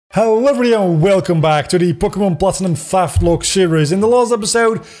Hello everybody and welcome back to the Pokemon Platinum Theftlocke series. In the last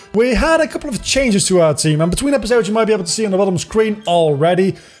episode, we had a couple of changes to our team, and between episodes you might be able to see on the bottom screen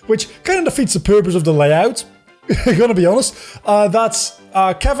already, which kind of defeats the purpose of the layout, gonna be honest.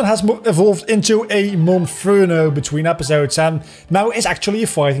 Kevin has evolved into a Monferno between episodes and now is actually a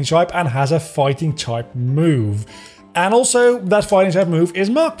fighting type and has a fighting type move. And also, that fighting type move is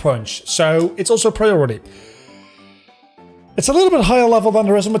Mark Punch, so it's also a priority. It's a little bit higher level than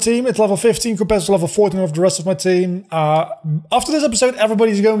the rest of my team. It's level 15 compared to level 14 of the rest of my team. After this episode,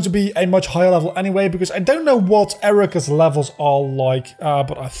 everybody's going to be a much higher level anyway, because I don't know what Erica's levels are like,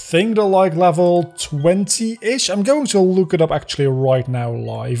 but I think they're like level 20-ish. I'm going to look it up actually right now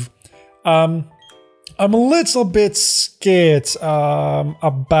live. I'm a little bit scared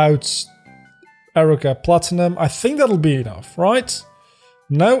about Erica Platinum. I think that'll be enough, right?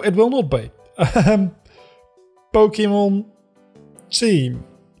 No, it will not be. Pokemon team.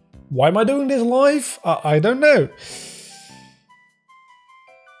 Why am I doing this live? I don't know.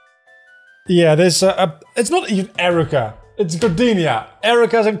 Yeah, there's it's not even Erica. It's Gardenia.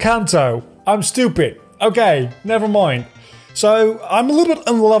 Erica's in Kanto. I'm stupid. Okay, never mind. So, I'm a little bit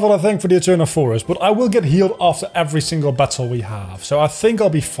underleveled, I think, for the Eternal Forest, but I will get healed after every single battle we have. So I think I'll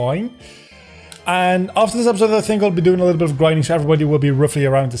be fine. And after this episode, I think I'll be doing a little bit of grinding, so everybody will be roughly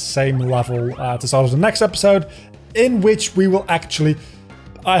around the same level at the start of the next episode, in which we will actually,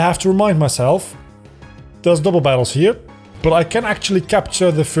 I have to remind myself, there's double battles here, but I can actually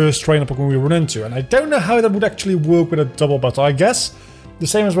capture the first trainer Pokemon we run into, and I don't know how that would actually work with a double battle. I guess the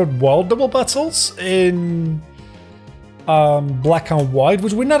same as with wild double battles in Black and White,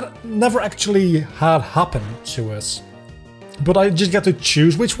 which we never actually had happen to us. But I just get to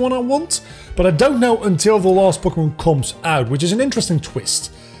choose which one I want, but I don't know until the last Pokemon comes out, which is an interesting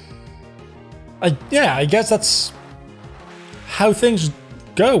twist. Yeah, I guess that's how things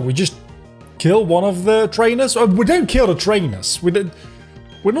go. We just kill one of the trainers. Or we don't kill the trainers. We're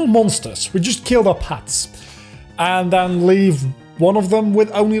not monsters. We just kill their pets. And then leave one of them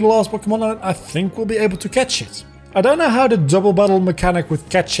with only the last Pokemon, and I think we'll be able to catch it. I don't know how the double battle mechanic with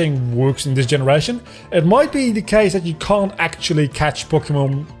catching works in this generation. It might be the case that you can't actually catch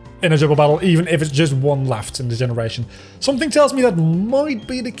Pokemon in a double battle, even if it's just one left in the generation. Something tells me that might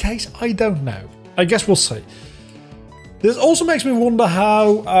be the case. I don't know. I guess we'll see. This also makes me wonder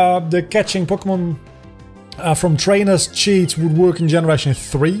how the catching Pokemon from trainers cheats would work in Generation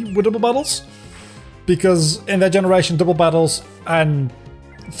 3 with double battles. Because in that generation, double battles and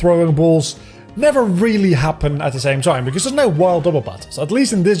throwing balls never really happen at the same time, because there's no wild double battles. At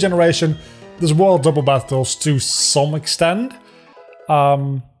least in this generation, there's wild double battles to some extent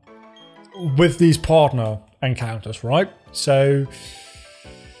with these partner encounters, right? So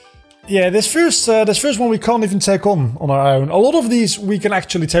yeah, this first one we can't even take on our own. A lot of these we can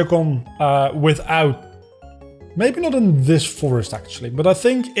actually take on without, maybe not in this forest actually, but I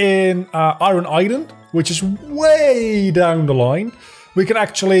think in Iron Island, which is way down the line, we can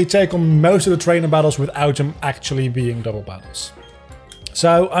actually take on most of the trainer battles without them actually being double battles.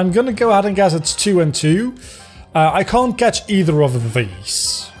 So I'm gonna go ahead and guess it's 2 and 2. I can't catch either of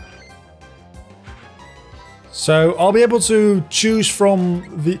these. So I'll be able to choose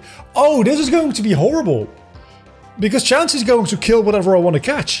from the... Oh, this is going to be horrible. Because Chance is going to kill whatever I want to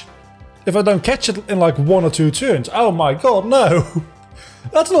catch. If I don't catch it in like 1 or 2 turns. Oh my god, no.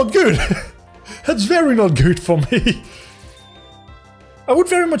 That's not good. That's very not good for me. I would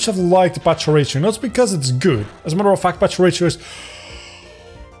very much have liked Pachirisu, not because it's good. As a matter of fact, Pachirisu is...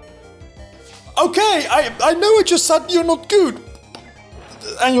 Okay, I know I just said you're not good.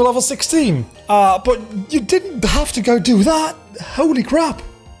 And you're level 16. But you didn't have to go do that. Holy crap.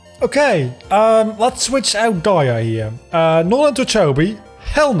 Okay, let's switch out Gaia here. Not into Toby.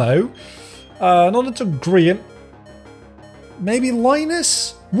 Hell no. Not into Green. Maybe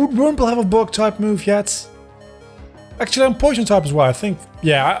Linus? Would Wurmple have a bug type move yet? Actually, I'm poison type as well, I think.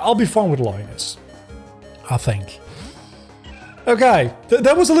 Yeah, I'll be fine with Linus. I think. Okay,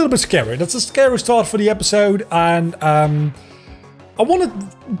 that was a little bit scary. That's a scary start for the episode, and I want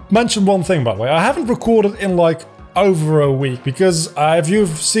to mention one thing, by the way. I haven't recorded in like over a week, because if you've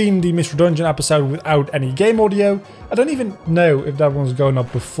seen the Mystery Dungeon episode without any game audio, I don't even know if that one's going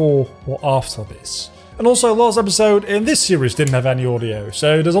up before or after this. And also, last episode in this series didn't have any audio,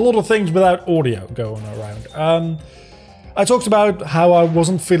 so there's a lot of things without audio going around. I talked about how I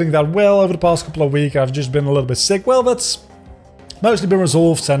wasn't feeling that well over the past couple of weeks. I've just been a little bit sick. Well, that's mostly been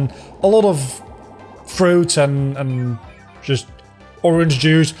resolved, and a lot of fruit and just orange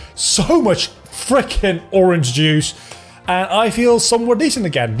juice. So much freaking orange juice. And I feel somewhat decent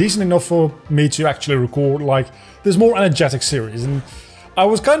again. Decent enough for me to actually record like this more energetic series. And I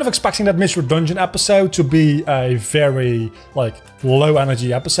was kind of expecting that Mystery Dungeon episode to be a very, like, low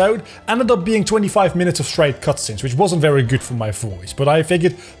energy episode. Ended up being 25 minutes of straight cutscenes, which wasn't very good for my voice. But I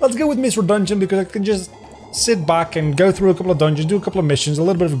figured, let's go with Mystery Dungeon because I can just sit back and go through a couple of dungeons, do a couple of missions, a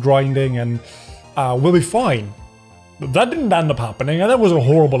little bit of grinding, and we'll be fine. But that didn't end up happening, and that was a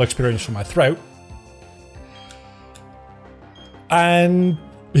horrible experience for my throat. And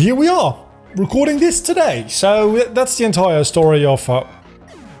here we are, recording this today. So that's the entire story of...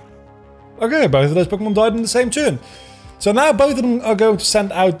 okay, both of those Pokemon died in the same turn. So now both of them are going to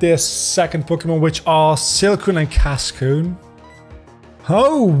send out their second Pokemon, which are Silcoon and Cascoon.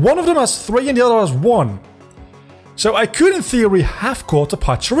 Oh, one of them has 3 and the other has 1. So I could, in theory, have caught a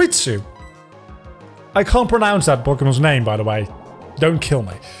Pachirisu. I can't pronounce that Pokemon's name, by the way. Don't kill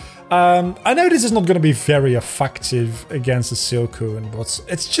me. I know this is not going to be very effective against a Silcoon, but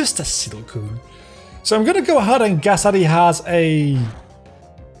it's just a Silcoon. So I'm going to go ahead and guess that he has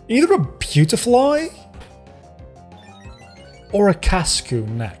either a Beautifly or a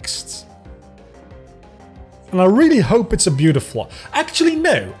Cascoon next. And I really hope it's a Beautifly. Actually,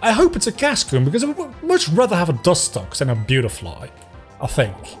 no. I hope it's a Cascoon because I would much rather have a Dustox than a Beautifly, I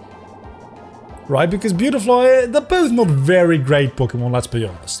think. Right? Because Beautifly, they're both not very great Pokemon, let's be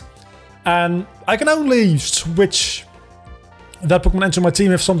honest. And I can only switch that Pokemon into my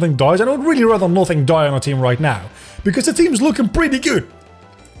team if something dies. And I would really rather nothing die on a team right now, because the team's looking pretty good.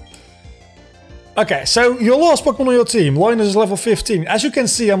 Okay, so your last Pokemon on your team, Linus is level 15. As you can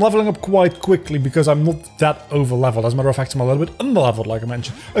see, I'm leveling up quite quickly because I'm not that over-leveled. As a matter of fact, I'm a little bit under-leveled, like I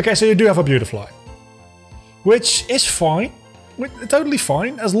mentioned. Okay, so you do have a Beautifly, which is fine. Totally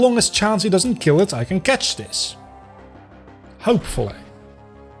fine. As long as Chansey doesn't kill it, I can catch this. Hopefully.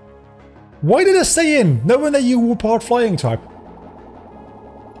 Why did I stay in, knowing that you were part flying type?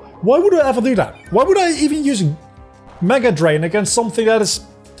 Why would I ever do that? Why would I even use Mega Drain against something that is...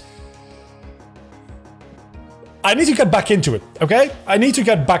 I need to get back into it, okay? I need to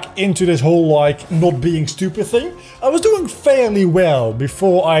get back into this whole, like, not being stupid thing. I was doing fairly well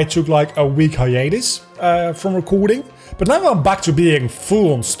before I took, like, a week hiatus from recording. But now I'm back to being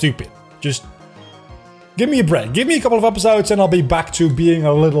full-on stupid. Just give me a break. Give me a couple of episodes and I'll be back to being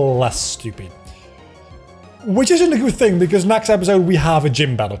a little less stupid. Which isn't a good thing because next episode we have a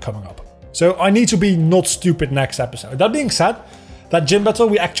gym battle coming up. So I need to be not stupid next episode. That being said, that gym battle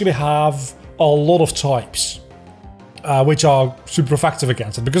we actually have a lot of types. Which are super effective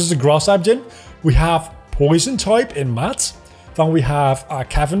against it. Because it's a grass type gym, we have Poison type in Matt. Then we have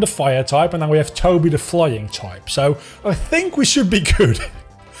Kevin the fire type, and then we have Toby the flying type. So I think we should be good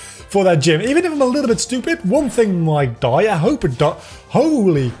for that gym. Even if I'm a little bit stupid, one thing might die. I hope it does.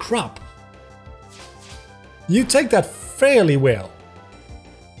 Holy crap. You take that fairly well.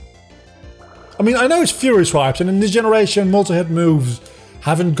 I mean, I know it's Fury Swipes, and in this generation, multi-hit moves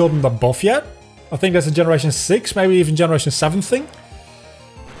haven't gotten the buff yet. I think that's a Generation 6, maybe even Generation 7 thing.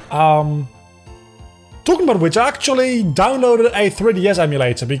 Talking about which, I actually downloaded a 3DS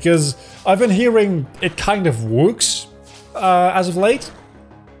emulator because I've been hearing it kind of works as of late.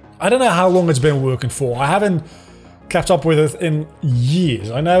 I don't know how long it's been working for. I haven't kept up with it in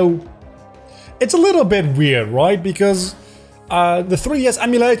years. I know it's a little bit weird, right? Because the 3DS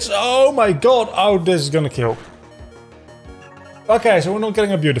emulator... Oh my god! Oh, this is gonna kill. Okay, so we're not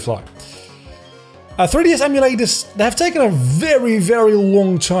getting a Beautifly. 3DS emulators, they have taken a very, very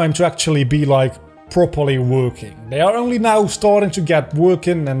long time to actually be, like, properly working. They are only now starting to get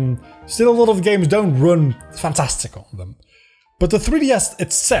working, and still a lot of games don't run fantastic on them. But the 3DS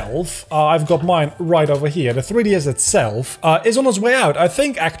itself, I've got mine right over here, the 3DS itself is on its way out. I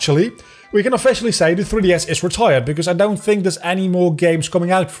think, actually, we can officially say the 3DS is retired, because I don't think there's any more games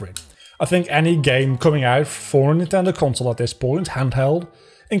coming out for it. I think any game coming out for a Nintendo console at this point, handheld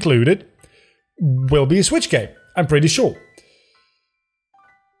included, will be a Switch game, I'm pretty sure.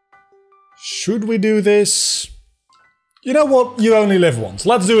 Should we do this? You know what? You only live once.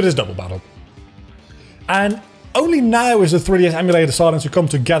 Let's do this double battle. And only now is the 3DS emulator starting to come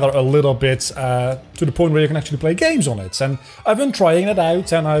together a little bit to the point where you can actually play games on it. And I've been trying it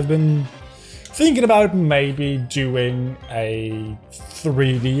out, and I've been thinking about maybe doing a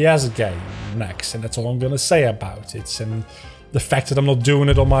 3DS game next, and that's all I'm going to say about it. And the fact that I'm not doing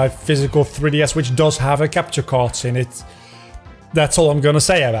it on my physical 3DS, which does have a capture card in it, that's all I'm going to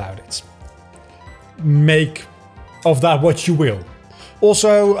say about it. Make of that what you will.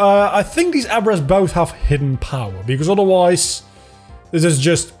 Also, I think these Abras both have hidden power, because otherwise this is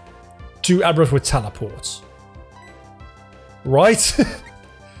just 2 Abras with teleports. Right?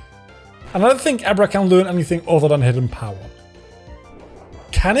 And I don't think Abra can learn anything other than hidden power.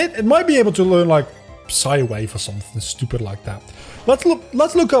 Can it? It might be able to learn, like, Psywave or something stupid like that. Let's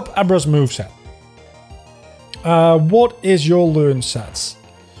look up Abra's moveset. What is your learn sets?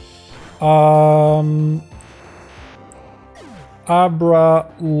 Abra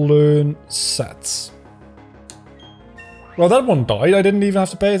learn sets. Well, that one died. I didn't even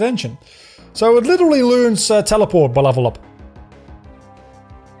have to pay attention. So it literally learns teleport by level up.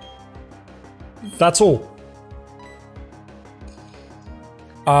 That's all.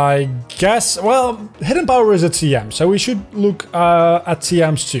 I guess, well, Hidden Power is a TM, so we should look at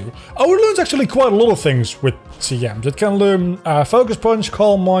TMs too. Oh, it learns actually quite a lot of things with TMs. It can learn Focus Punch,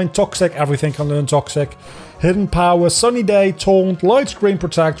 Calm Mind, Toxic, everything can learn Toxic. Hidden Power, Sunny Day, Taunt, Light Screen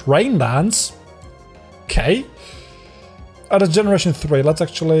Protect, Rain Dance. Okay. That's Generation 3. Let's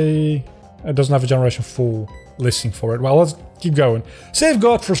actually... It doesn't have a Generation 4 listing for it. Well, let's keep going.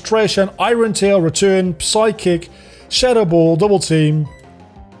 Safeguard, Frustration, Iron Tail, Return, Psychic, Shadow Ball, Double Team,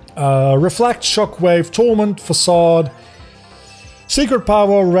 Reflect, Shockwave, Torment, Facade, Secret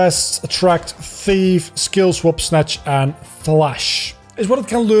Power, Rest, Attract, Thief, Skill Swap, Snatch, and Flash. Is what it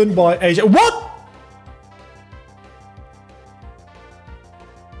can learn by age. What?!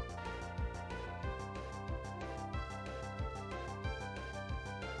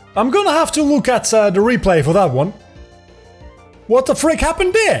 I'm gonna have to look at the replay for that one. What the frick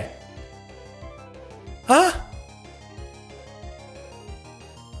happened there? Huh?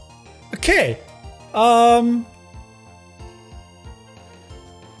 Okay.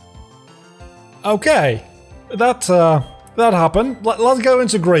 Okay. That happened. Let's go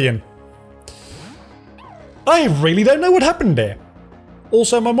into green. I really don't know what happened there.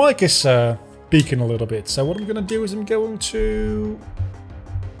 Also, my mic is peaking a little bit. So what I'm gonna do is I'm going to...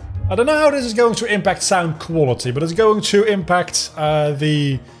 I don't know how this is going to impact sound quality, but it's going to impact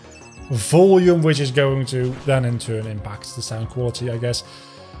the volume, which is going to then in turn impact the sound quality, I guess.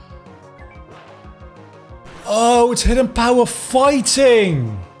 Oh, it's Hidden Power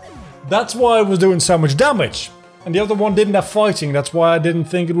Fighting! That's why it was doing so much damage. And the other one didn't have Fighting, that's why I didn't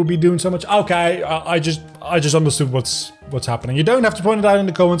think it would be doing so much. Okay, I just understood what's happening. You don't have to point it out in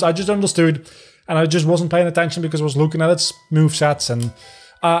the comments, I just understood. And I just wasn't paying attention because I was looking at its movesets and...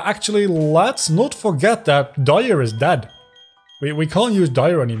 actually, let's not forget that Dire is dead. We can't use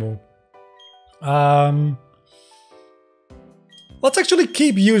Dire anymore. Let's actually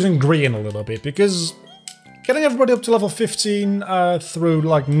keep using green a little bit, because getting everybody up to level 15 through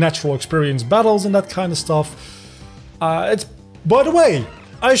like natural experience battles and that kind of stuff. It's, by the way,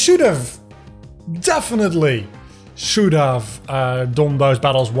 I should have, definitely should have done those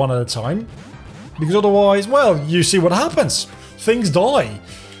battles one at a time. Because otherwise, well, you see what happens. Things die.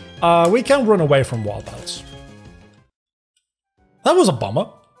 We can run away from wild battles. That was a bummer.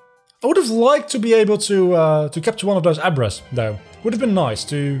 I would have liked to be able to capture one of those Abras, though. Would have been nice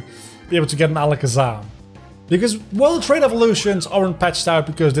to be able to get an Alakazam. Because, well, the trade evolutions aren't patched out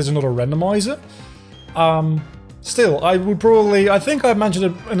because there's another randomizer. Still, I would probably... I think I mentioned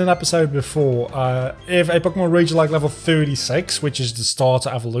it in an episode before. If a Pokemon reaches like level 36, which is the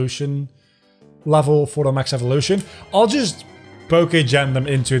starter evolution level for the max evolution, I'll just Poke-Gen them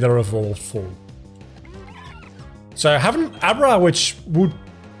into their evolved form. So having Abra, which would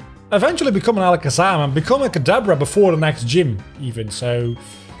eventually become an Alakazam and become a Kadabra before the next gym, even, so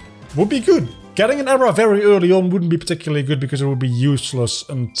would be good. Getting an Abra very early on wouldn't be particularly good because it would be useless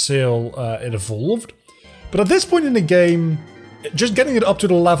until it evolved. But at this point in the game, just getting it up to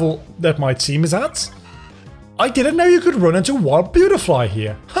the level that my team is at, I didn't know you could run into Wild Beautifly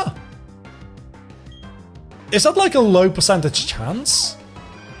here. Huh. Is that like a low percentage chance?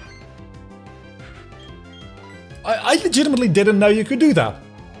 I legitimately didn't know you could do that.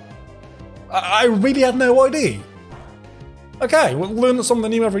 I really had no idea. Okay, we'll learn something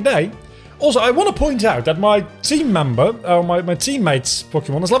new every day. Also, I want to point out that my team member, my teammate's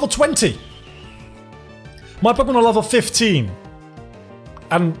Pokemon is level 20. My Pokemon are level 15.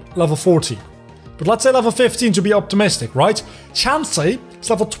 And level 40. But let's say level 15 to be optimistic, right? Chansey is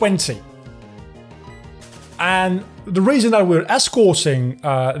level 20. And the reason that we're escorting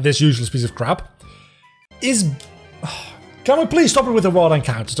this useless piece of crap is... Can we please stop it with the wild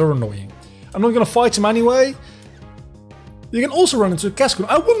encounters? They're annoying. I'm not going to fight him anyway. You can also run into Cascoon.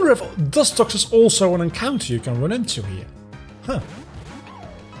 I wonder if Dustox is also an encounter you can run into here. Huh.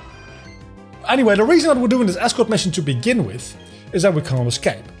 Anyway, the reason that we're doing this escort mission to begin with is that we can't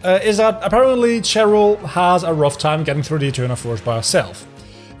escape. Is that apparently Cheryl has a rough time getting through the Eternal Forest by herself.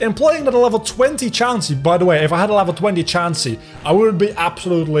 Implying that a level 20 Chansey, by the way, if I had a level 20 Chansey, I would be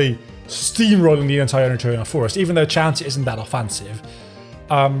absolutely steamrolling the entire Eternal Forest, even though Chansey isn't that offensive.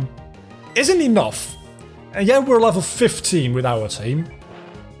 Isn't enough. And yeah, we're level 15 with our team.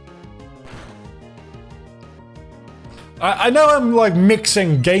 I know I'm like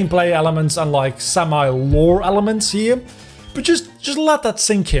mixing gameplay elements and like semi-lore elements here, but just let that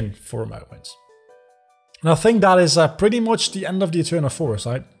sink in for a moment. And I think that is pretty much the end of the Eternal Forest,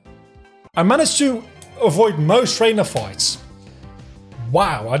 right? I managed to avoid most trainer fights.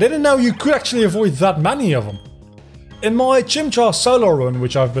 Wow, I didn't know you could actually avoid that many of them. In my Chimchar solo run,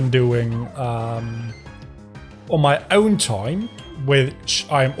 which I've been doing on my own time, which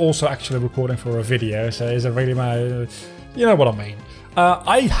I'm also actually recording for a video, so is it really my... you know what I mean.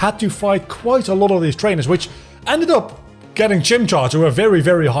 I had to fight quite a lot of these trainers, which ended up getting Chimchar to a very,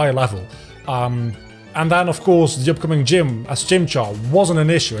 very high level. And then, of course, the upcoming gym as Chimchar wasn't an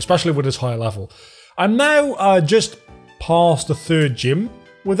issue, especially with this high level. I'm now just past the 3rd gym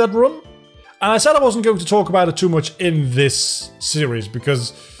with that run. And I said I wasn't going to talk about it too much in this series,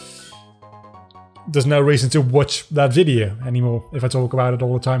 because there's no reason to watch that video anymore if I talk about it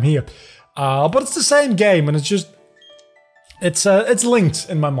all the time here. But it's the same game, and it's just... It's linked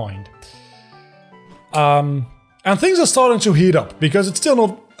in my mind. And things are starting to heat up, because it's still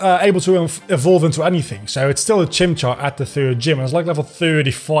not able to evolve into anything. So it's still a Chimchar at the 3rd gym, and it's like level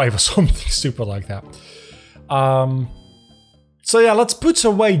 35 or something stupid like that. So yeah, let's put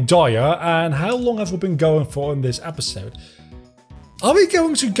away Dire, and how long have we been going for in this episode? Are we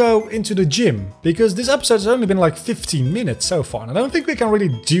going to go into the gym? Because this episode has only been like 15 minutes so far, and I don't think we can really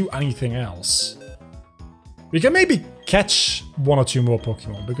do anything else. We can maybe catch 1 or 2 more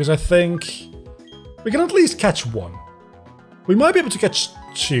Pokemon, because I think we can at least catch 1. We might be able to catch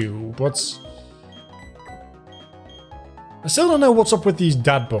 2, but I still don't know what's up with these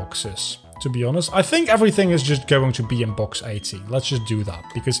dad boxes, to be honest. I think everything is just going to be in box 18. Let's just do that,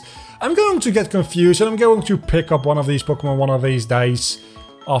 because I'm going to get confused, and I'm going to pick up one of these Pokemon one of these days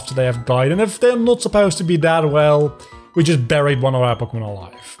after they have died. And if they're not supposed to be dead, well, we just buried one of our Pokemon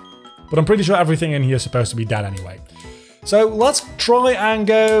alive. But I'm pretty sure everything in here is supposed to be dead anyway. So let's try and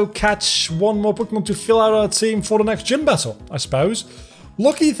go catch 1 more Pokemon to fill out our team for the next gym battle, I suppose.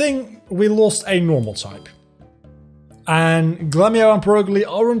 Lucky thing, we lost a normal type. And Glameow and Perugly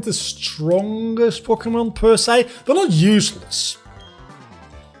aren't the strongest Pokemon per se. They're not useless.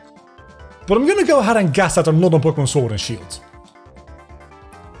 But I'm going to go ahead and guess that they're not on Pokemon Sword and Shield.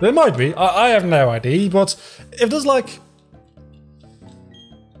 They might be, I have no idea, but if there's like...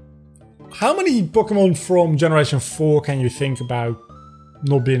 How many Pokemon from Generation 4 can you think about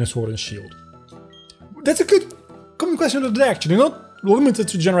not being a Sword and Shield? That's a good common question of the day, actually. Not limited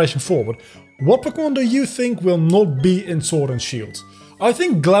to Generation 4, but what Pokemon do you think will not be in Sword and Shield? I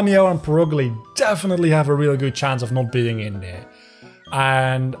think Glameow and Perugly definitely have a really good chance of not being in there.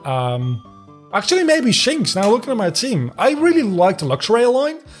 And, actually maybe Shinx, now looking at my team. I really like the Luxray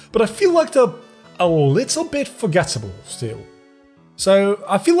line, but I feel like they're a little bit forgettable still. So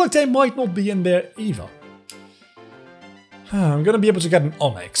I feel like they might not be in there either. I'm gonna be able to get an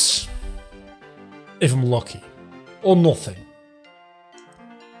Onix. If I'm lucky. Or nothing.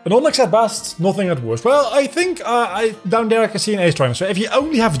 An Onix at best, nothing at worst. Well, I think down there I can see an Ace Trainer. So if you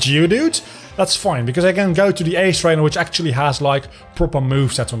only have Geodude, that's fine. Because I can go to the Ace Trainer, which actually has like proper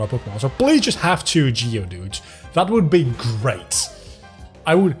movesets on our Pokemon. So please just have 2 Geodudes. That would be great.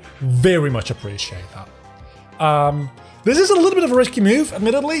 I would very much appreciate that. This is a little bit of a risky move,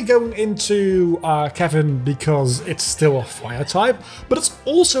 admittedly, going into Kevin, because it's still a fire type, but it's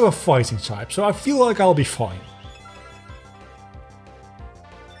also a fighting type, so I feel like I'll be fine.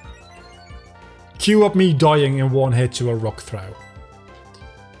 Cue up me dying in 1 hit to a rock throw.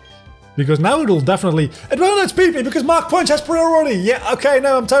 Because now it'll definitely... It won't outspeed me because Mark Punch has priority! Yeah, okay,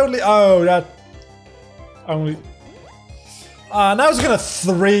 no, I'm totally... Oh, that... Only... now it's gonna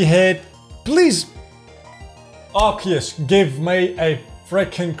 3 hit. Please... Arceus, give me a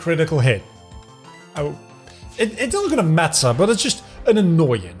freaking critical hit. Oh, it's not gonna matter, but it's just an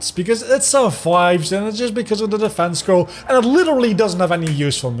annoyance because it's so 5s and it's just because of the defense scroll, and it literally doesn't have any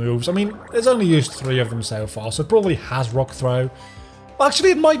useful moves. I mean, it's only used 3 of them so far, so it probably has Rock Throw. Well,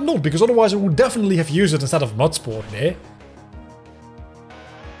 actually, it might not, because otherwise it would definitely have used it instead of Mud Sport there.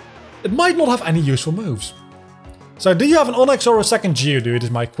 It might not have any useful moves. So, do you have an Onix or a second Geodude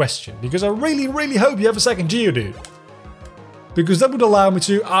is my question, because I really, really hope you have a second Geodude. Because that would allow me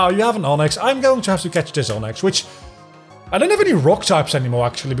to, oh, you have an Onix, I'm going to have to catch this Onix, which... I don't have any rock types anymore,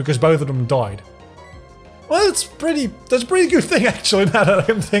 actually, because both of them died. Well, that's a pretty good thing, actually, now that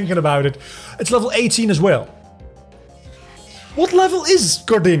I'm thinking about it. It's level 18 as well. What level is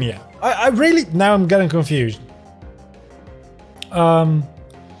Gardenia? I really... Now I'm getting confused.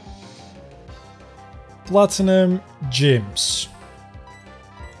 Platinum gyms.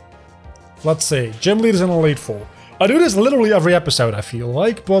 Let's see. Gym leaders in Elite Four. I do this literally every episode, I feel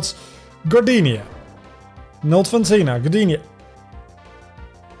like, but Gardenia. Not Fantina, Gardenia.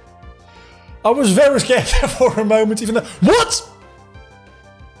 I was very scared there for a moment, even though— What?!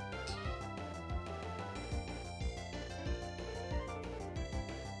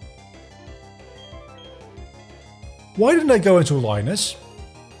 Why didn't I go into Linus?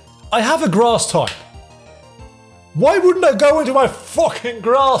 I have a grass type. Why wouldn't I go into my fucking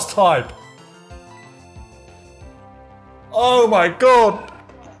grass type? Oh my god.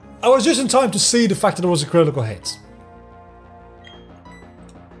 I was just in time to see the fact that it was a critical hit.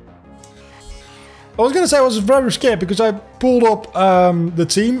 I was gonna say I was very scared because I pulled up the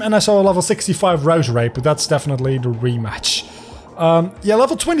team and I saw a level 65 Roserade, but that's definitely the rematch. Yeah,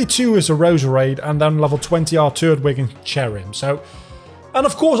 level 22 is a Roserade, and then level 20 are Turtwig and Cherim. So, and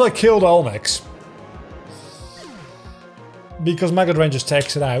of course I killed Olmex. Because Mega Drain just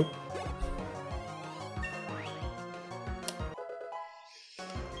takes it out.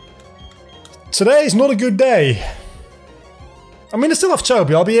 Today is not a good day. I mean, I still have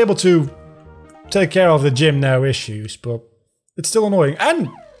Toby. I'll be able to take care of the gym, no issues, but it's still annoying. And,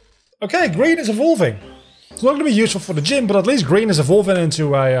 okay, green is evolving. It's not going to be useful for the gym, but at least green is evolving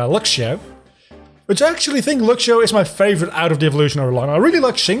into a Luxio. Which I actually think Luxio is my favourite out of the evolutionary line. I really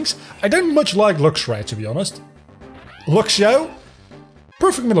like Shinx. I don't much like Luxray, to be honest. Luxio,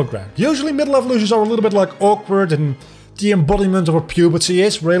 perfect middle ground. Usually middle evolutions are a little bit like awkward and the embodiment of what puberty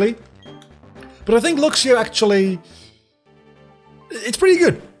is, really. But I think Luxio actually... It's pretty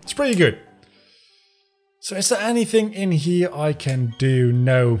good. It's pretty good. So is there anything in here I can do?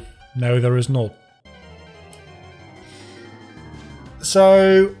 No. No, there is not.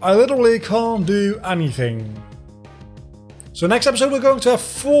 So I literally can't do anything. So next episode we're going to have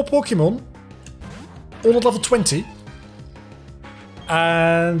 4 Pokemon. All at level 20.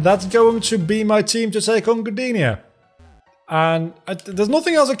 And that's going to be my team to take on Gardenia. And there's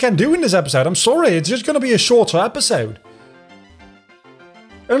nothing else I can do in this episode. I'm sorry, it's just going to be a shorter episode.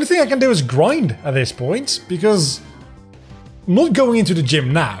 The only thing I can do is grind at this point, because I'm not going into the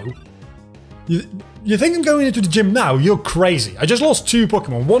gym now. You think I'm going into the gym now? You're crazy. I just lost 2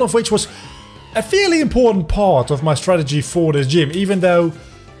 Pokemon, one of which was a fairly important part of my strategy for this gym, even though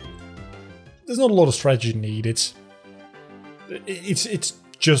there's not a lot of strategy needed. It's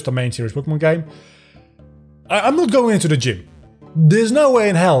just a main series Pokemon game. I'm not going into the gym. There's no way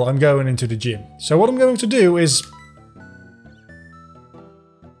in hell I'm going into the gym. So what I'm going to do is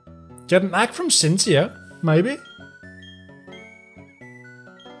get an egg from Cynthia, maybe?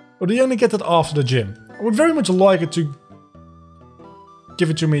 Or do you only get that after the gym? I would very much like it to give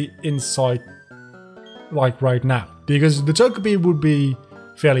it to me inside, like right now. Because the Togepi would be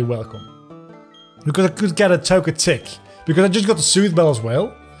fairly welcome. Because I could get a Togetic. Because I just got the Soothe Bell as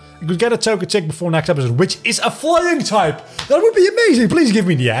well. I could get a Togetic before next episode, which is a flying type! That would be amazing! Please give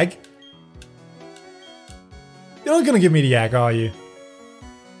me the egg. You're not gonna give me the egg, are you?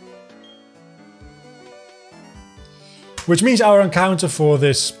 Which means our encounter for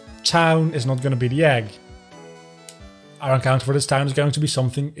this town is not gonna be the egg. Our encounter for this town is going to be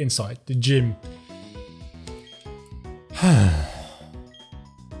something inside the gym. I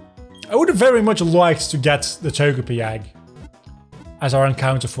would have very much liked to get the Togepi egg as our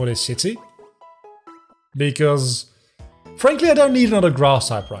encounter for this city. Because, frankly, I don't need another grass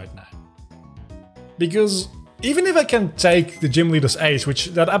type right now. Because even if I can take the gym leader's ace, which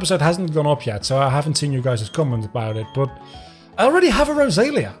that episode hasn't gone up yet, so I haven't seen you guys' comment about it, but I already have a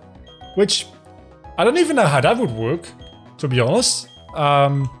Roselia, which I don't even know how that would work, to be honest.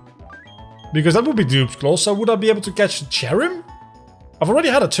 Because that would be Dupe's Claw, so would I be able to catch the Cherim? I've already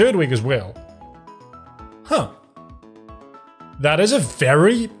had a Turtwig as well. Huh. That is a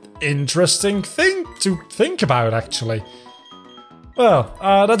very interesting thing to think about, actually. Well,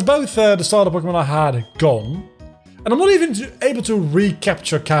 that's both the starter Pokemon I had gone. And I'm not even able to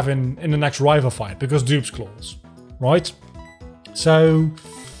recapture Kevin in the next rival fight, because Dupe's Claws. Right? So...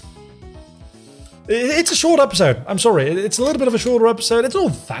 It's a short episode. I'm sorry. It's a little bit of a shorter episode. It's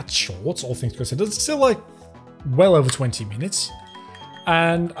not that short, all things considered. It's still like well over 20 minutes.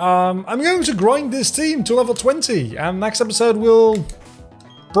 And I'm going to grind this team to level 20. And next episode we'll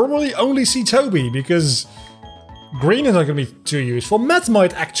probably only see Toby, because green is not going to be too useful. Matt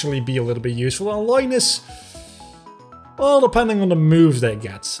might actually be a little bit useful. And Linus, well, depending on the moves they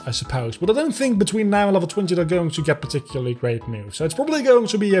get, I suppose. But I don't think between now and level 20 they're going to get particularly great moves. So it's probably going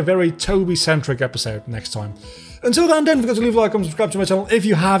to be a very Toby-centric episode next time. Until then, don't forget to leave a like and subscribe to my channel if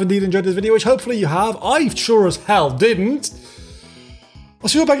you have indeed enjoyed this video, which hopefully you have. I sure as hell didn't. I'll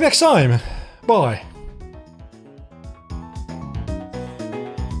see you back next time. Bye.